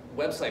as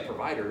website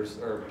providers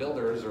or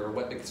builders or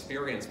web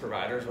experience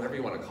providers, whatever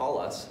you want to call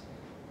us,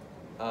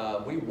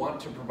 we want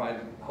to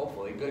provide,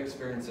 hopefully, good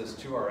experiences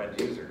to our end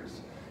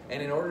users.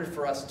 And in order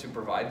for us to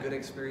provide good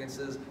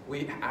experiences,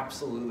 we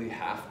absolutely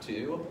have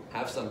to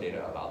have some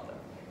data about them.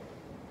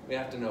 We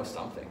have to know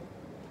something.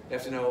 We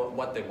have to know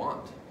what they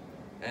want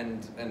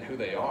and who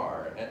they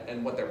are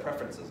and what their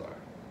preferences are.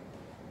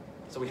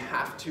 So we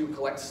have to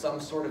collect some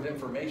sort of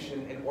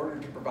information in order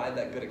to provide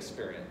that good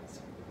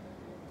experience.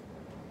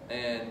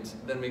 And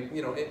then we,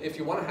 if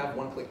you want to have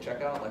one-click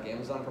checkout like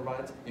Amazon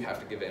provides, you have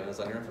to give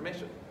Amazon your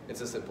information.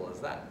 It's as simple as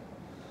that.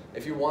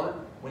 If you want,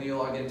 when you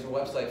log into a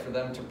website, for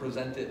them to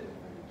present it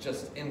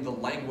just in the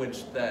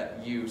language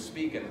that you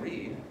speak and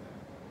read,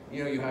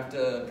 you have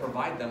to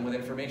provide them with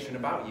information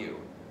about you,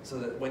 so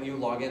that when you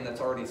log in,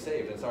 that's already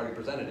saved, it's already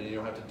presented, and you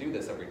don't have to do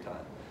this every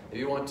time. If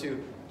you want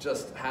to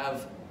just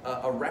have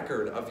a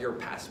record of your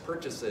past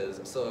purchases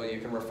so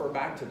you can refer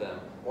back to them,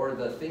 or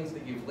the things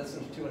that you've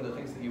listened to and the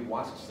things that you've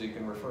watched so you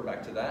can refer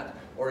back to that,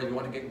 or you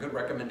want to get good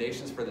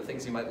recommendations for the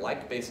things you might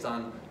like based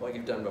on what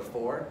you've done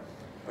before,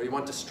 or you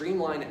want to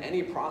streamline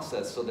any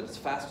process so that it's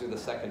faster the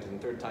second and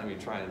third time you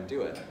try and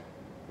do it,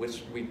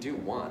 which we do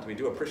want. We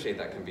do appreciate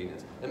that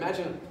convenience.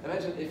 Imagine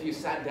if you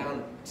sat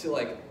down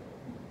to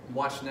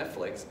watch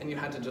Netflix and you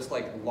had to just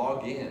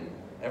log in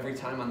every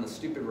time on the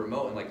stupid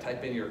remote and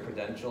type in your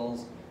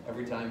credentials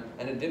every time,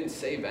 and it didn't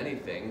save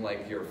anything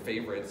like your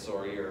favorites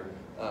or your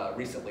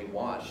recently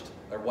watched,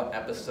 or what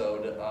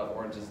episode of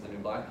Orange is the New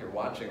Black you're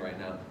watching right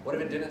now. What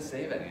if it didn't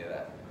save any of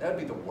that? That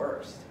would be the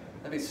worst.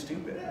 That'd be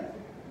stupid.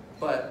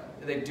 But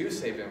they do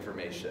save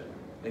information.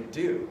 They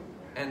do.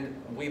 And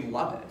we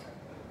love it.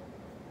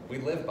 We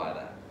live by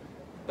that.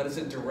 But it's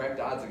at direct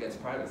odds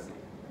against privacy.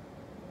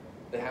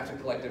 They have to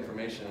collect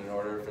information in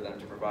order for them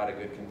to provide a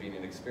good,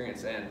 convenient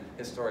experience. And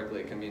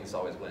historically, convenience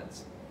always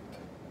wins.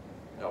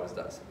 It always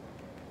does.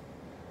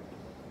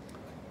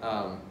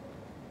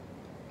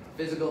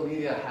 Physical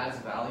media has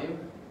value.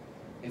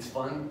 It's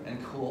fun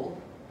and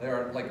cool. There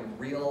are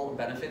real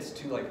benefits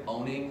to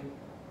owning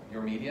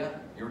your media,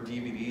 your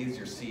DVDs,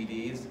 your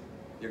CDs,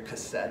 your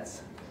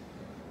cassettes.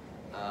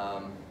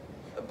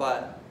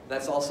 But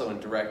that's also in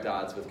direct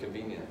odds with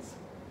convenience,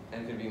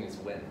 and convenience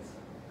wins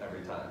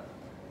every time.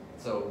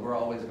 So we're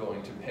always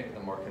going to pick the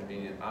more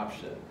convenient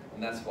option,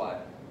 and that's why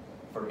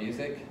for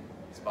music,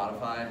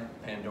 Spotify,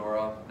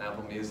 Pandora,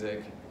 Apple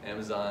Music,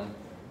 Amazon,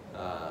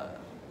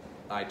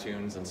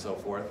 iTunes, and so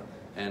forth.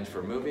 And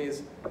for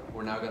movies,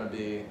 we're now going to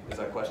be, is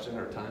that a question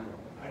or time?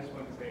 I just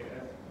wanted to say,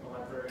 as a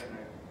librarian,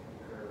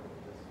 I concur with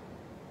this.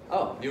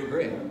 Oh, you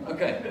agree?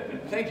 Okay,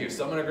 thank you.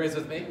 Someone agrees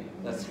with me?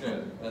 That's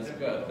good. That's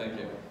good. Thank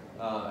you.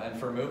 And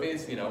for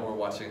movies, we're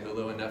watching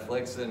Hulu and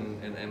Netflix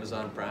and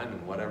Amazon Prime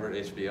and whatever,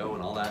 HBO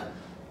and all that,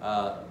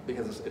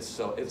 because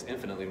it's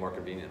infinitely more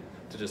convenient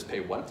to just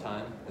pay one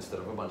time instead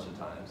of a bunch of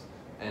times,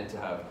 and to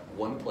have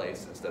one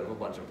place instead of a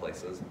bunch of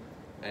places,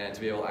 and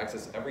to be able to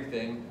access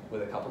everything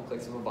with a couple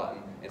clicks of a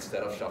button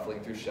instead of shuffling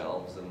through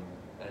shelves and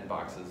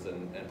boxes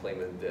and playing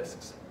with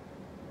discs.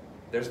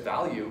 There's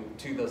value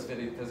to those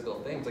physical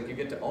things. You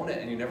get to own it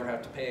and you never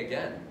have to pay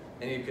again.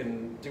 And you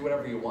can do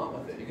whatever you want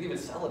with it. You can even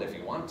sell it if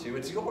you want to.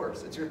 It's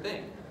yours. It's your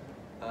thing.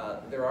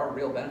 There are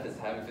real benefits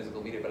to having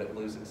physical media, but it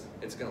loses.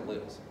 It's going to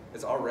lose.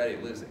 It's already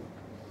losing.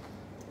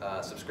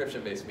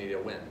 Subscription-based media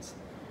wins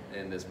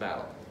in this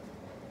battle.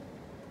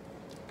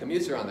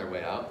 Commutes are on their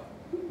way out.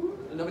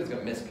 Nobody's going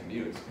to miss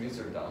commutes. Commutes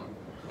are dumb.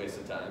 Waste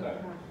of time.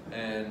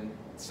 And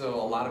so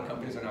a lot of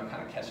companies are now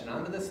kind of catching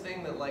on to this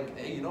thing that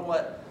hey, you know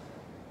what?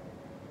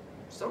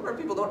 Some of our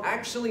people don't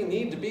actually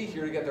need to be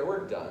here to get their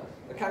work done.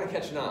 They're kind of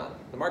catching on.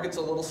 The market's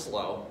a little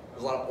slow.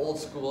 There's a lot of old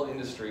school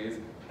industries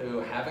who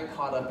haven't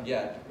caught up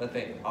yet, but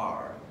they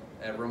are.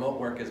 And remote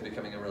work is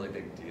becoming a really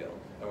big deal.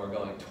 And we're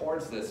going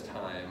towards this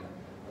time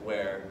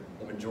where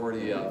the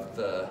majority of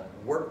the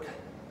work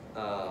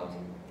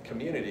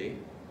community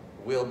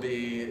will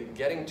be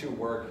getting to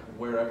work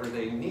wherever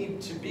they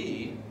need to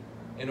be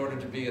in order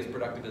to be as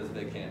productive as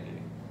they can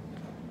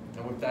be.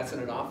 And if that's in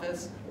an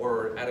office,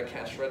 or at a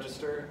cash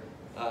register,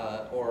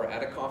 or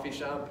at a coffee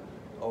shop,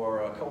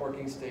 or a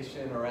co-working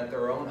station, or at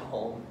their own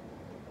home,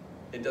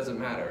 it doesn't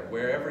matter.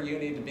 Wherever you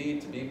need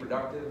to be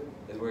productive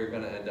is where you're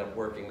going to end up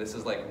working. This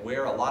is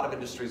where a lot of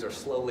industries are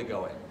slowly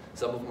going.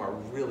 Some of them are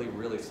really,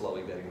 really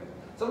slowly getting there.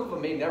 Some of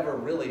them may never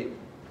really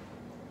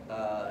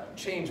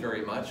change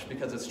very much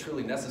because it's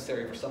truly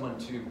necessary for someone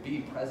to be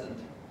present.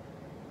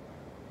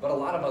 But a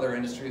lot of other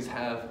industries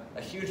have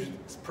a huge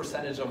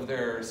percentage of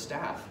their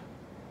staff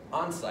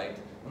on site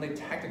when they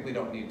technically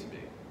don't need to be.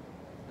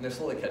 And they're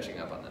slowly catching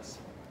up on this.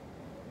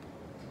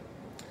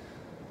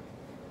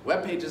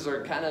 Web pages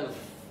are kind of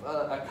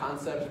a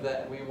concept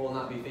that we will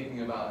not be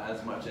thinking about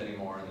as much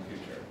anymore in the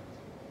future.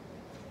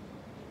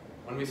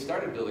 When we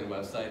started building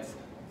websites,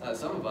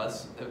 some of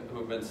us who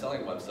have been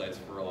selling websites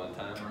for a long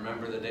time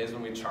remember the days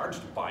when we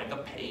charged by the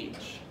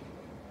page.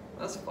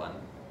 That's fun,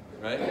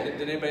 right?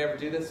 Did anybody ever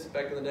do this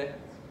back in the day?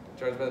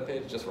 Charged by the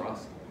page? Just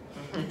Ross?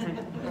 Okay.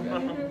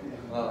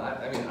 Well,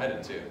 I mean, I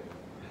did too.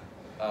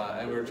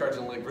 And we were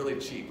charging really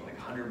cheap,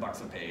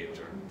 $100 a page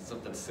or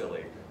something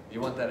silly.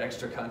 You want that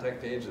extra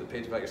contact page, the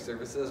page about your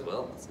services?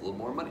 Well, it's a little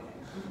more money.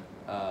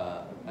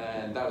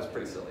 And that was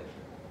pretty silly.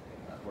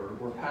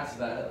 We're past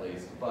that at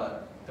least,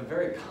 but the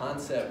very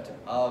concept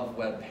of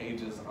web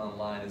pages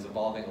online is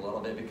evolving a little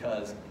bit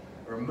because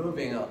we're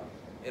moving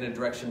in a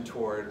direction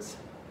towards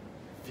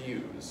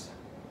views.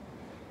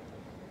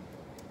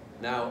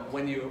 Now,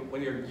 when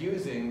you're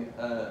using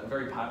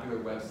very popular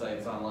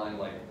websites online,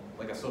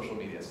 like a social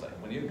media site,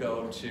 when you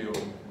go to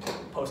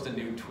post a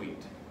new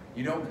tweet,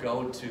 you don't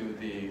go to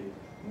the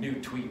new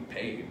tweet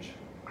page.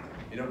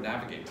 You don't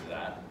navigate to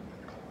that.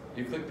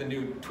 You click the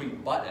new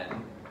tweet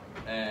button,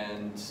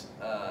 and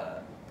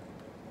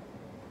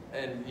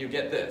you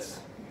get this.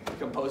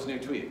 Compose new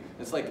tweet.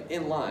 It's like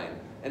in line.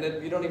 And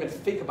you don't even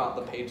think about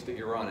the page that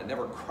you're on. It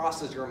never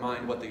crosses your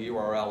mind what the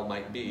URL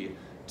might be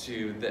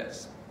to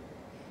this.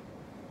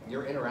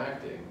 You're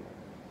interacting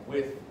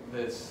with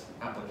this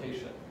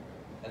application.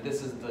 And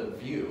this is the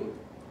view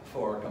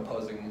for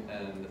composing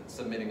and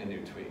submitting a new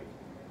tweet.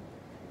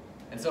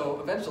 And so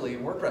eventually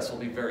WordPress will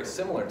be very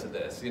similar to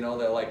this. You know,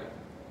 they're like,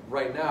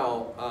 right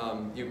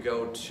now you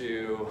go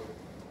to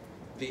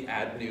the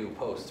add new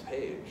post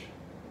page.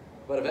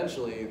 But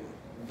eventually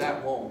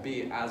that won't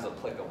be as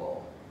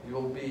applicable. You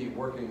will be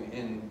working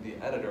in the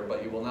editor,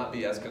 but you will not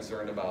be as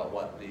concerned about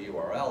what the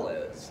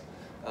URL is.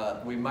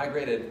 We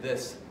migrated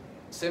this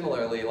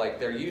similarly, like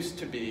this used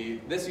to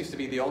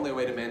be the only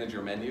way to manage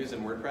your menus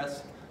in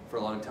WordPress for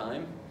a long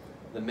time,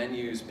 the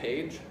menus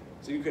page.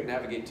 So you could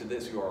navigate to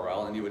this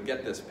URL and you would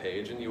get this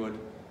page and you would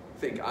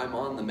think, I'm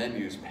on the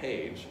menus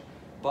page.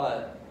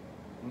 But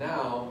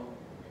now,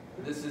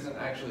 this isn't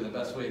actually the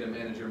best way to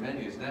manage your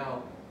menus.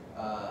 Now,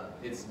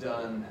 it's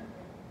done,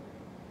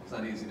 it's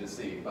not easy to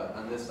see, but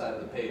on this side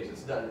of the page,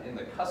 it's done in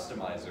the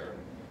customizer.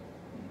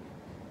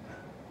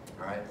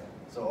 All right,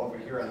 so over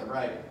here on the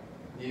right,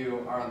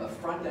 you are on the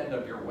front end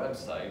of your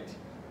website,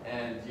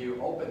 and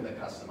you open the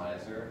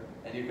customizer,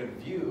 and you can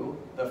view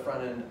the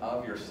front end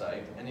of your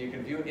site, and you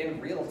can view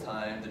in real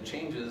time the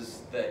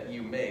changes that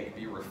you make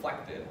be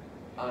reflected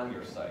on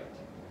your site.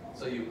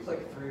 So you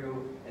click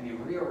through and you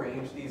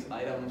rearrange these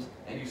items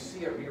and you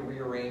see it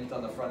rearranged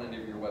on the front end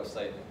of your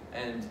website,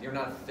 and you're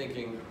not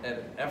thinking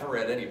ever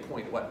at any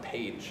point what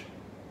page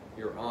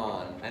you're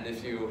on. And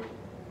if you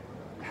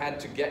had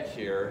to get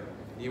here,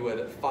 you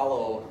would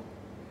follow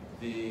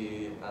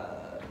the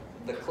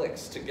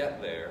clicks to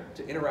get there,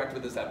 to interact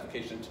with this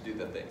application to do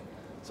the thing.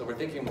 So we're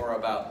thinking more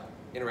about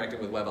interacting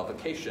with web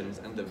applications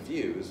and the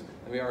views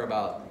than we are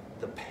about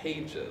the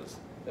pages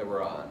that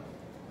we're on.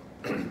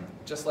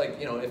 Just like,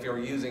 you know, if you're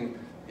using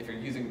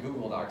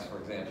Google Docs, for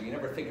example, you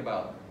never think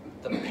about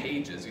the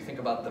pages, you think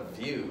about the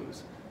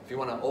views. If you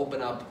want to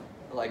open up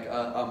like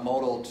a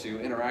modal to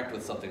interact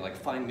with something, like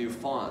find new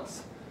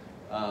fonts,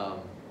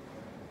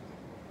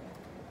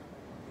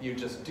 you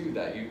just do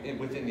that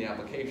within the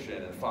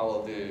application and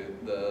follow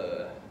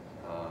the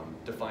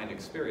defined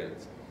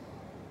experience.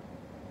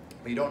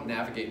 But you don't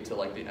navigate to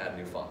like the add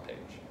new font page.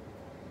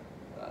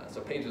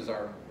 So pages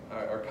are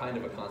kind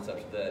of a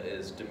concept that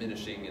is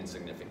diminishing in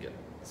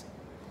significance.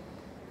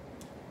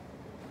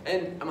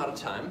 And I'm out of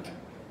time.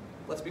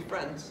 Let's be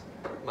friends.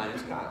 My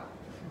name's Kyle.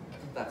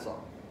 That's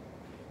all.